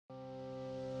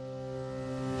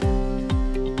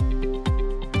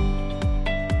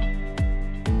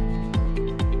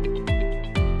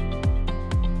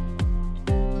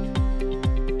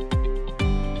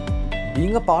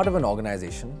Being a part of an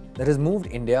organization that has moved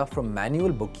India from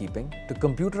manual bookkeeping to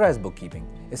computerized bookkeeping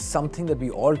is something that we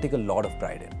all take a lot of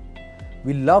pride in.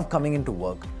 We love coming into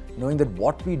work knowing that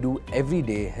what we do every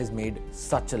day has made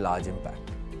such a large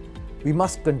impact. We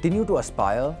must continue to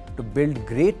aspire to build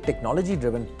great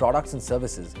technology-driven products and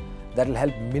services that will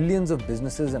help millions of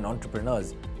businesses and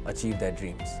entrepreneurs achieve their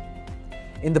dreams.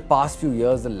 In the past few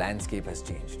years, the landscape has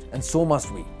changed, and so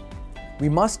must we. We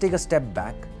must take a step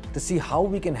back to see how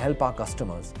we can help our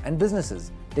customers and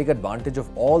businesses take advantage of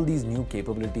all these new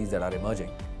capabilities that are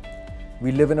emerging.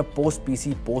 We live in a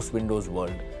post-PC, post-Windows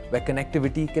world where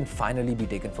connectivity can finally be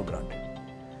taken for granted.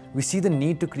 We see the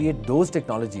need to create those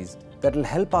technologies that will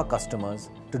help our customers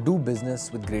to do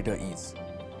business with greater ease,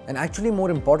 and actually more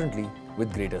importantly,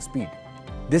 with greater speed.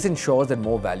 This ensures that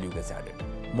more value gets added,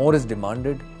 more is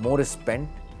demanded, more is spent,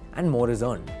 and more is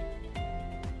earned.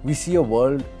 We see a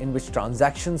world in which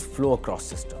transactions flow across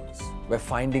systems. We're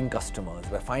finding customers,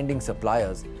 we're finding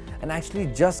suppliers, and actually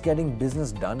just getting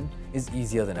business done is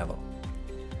easier than ever.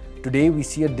 Today, we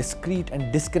see a discrete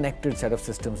and disconnected set of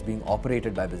systems being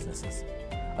operated by businesses.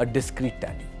 A discrete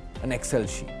tally, an Excel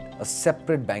sheet, a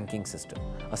separate banking system,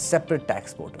 a separate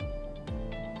tax portal.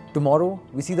 Tomorrow,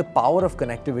 we see the power of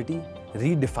connectivity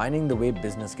redefining the way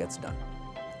business gets done,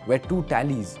 where two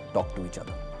tallies talk to each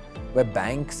other, where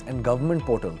banks and government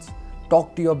portals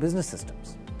talk to your business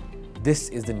systems. This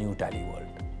is the new Tally world.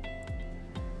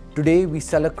 Today, we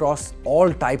sell across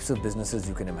all types of businesses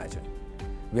you can imagine.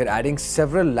 We are adding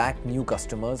several lakh new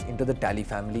customers into the Tally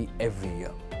family every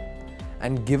year.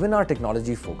 And given our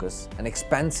technology focus and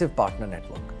expansive partner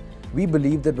network, we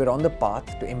believe that we're on the path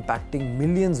to impacting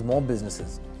millions more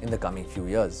businesses in the coming few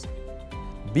years.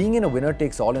 Being in a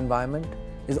winner-takes-all environment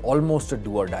is almost a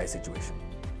do-or-die situation.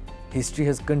 History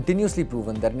has continuously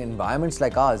proven that in environments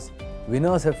like ours,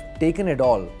 winners have taken it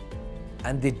all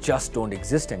and they just don't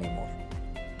exist anymore.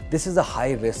 This is a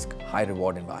high-risk,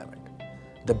 high-reward environment.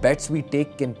 The bets we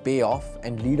take can pay off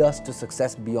and lead us to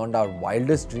success beyond our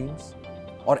wildest dreams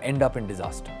or end up in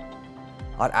disaster.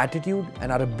 Our attitude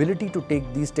and our ability to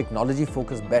take these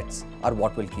technology-focused bets are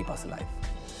what will keep us alive.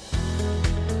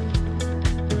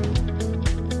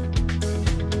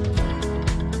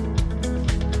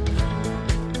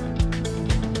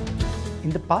 In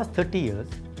the past 30 years,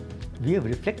 we have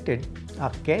reflected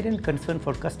our care and concern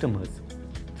for customers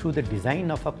through the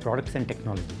design of our products and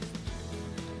technologies.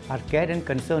 Our care and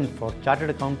concern for chartered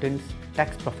accountants,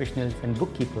 tax professionals, and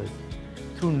bookkeepers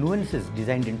through nuances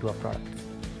designed into our products.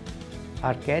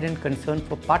 Our care and concern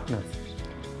for partners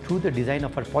through the design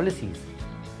of our policies,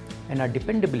 and our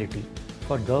dependability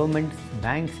for governments,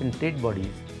 banks, and trade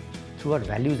bodies through our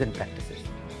values and practices.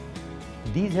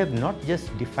 These have not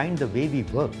just defined the way we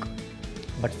work,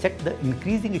 but set the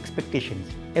increasing expectations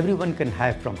everyone can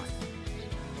have from us.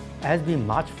 As we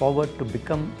march forward to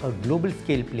become a global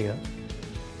scale player,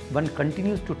 one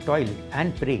continues to toil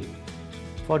and pray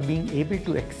for being able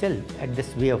to excel at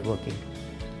this way of working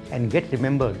and get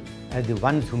remembered as the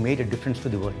ones who made a difference to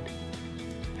the world,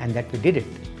 and that we did it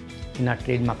in our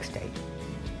trademark style,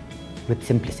 with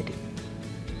simplicity.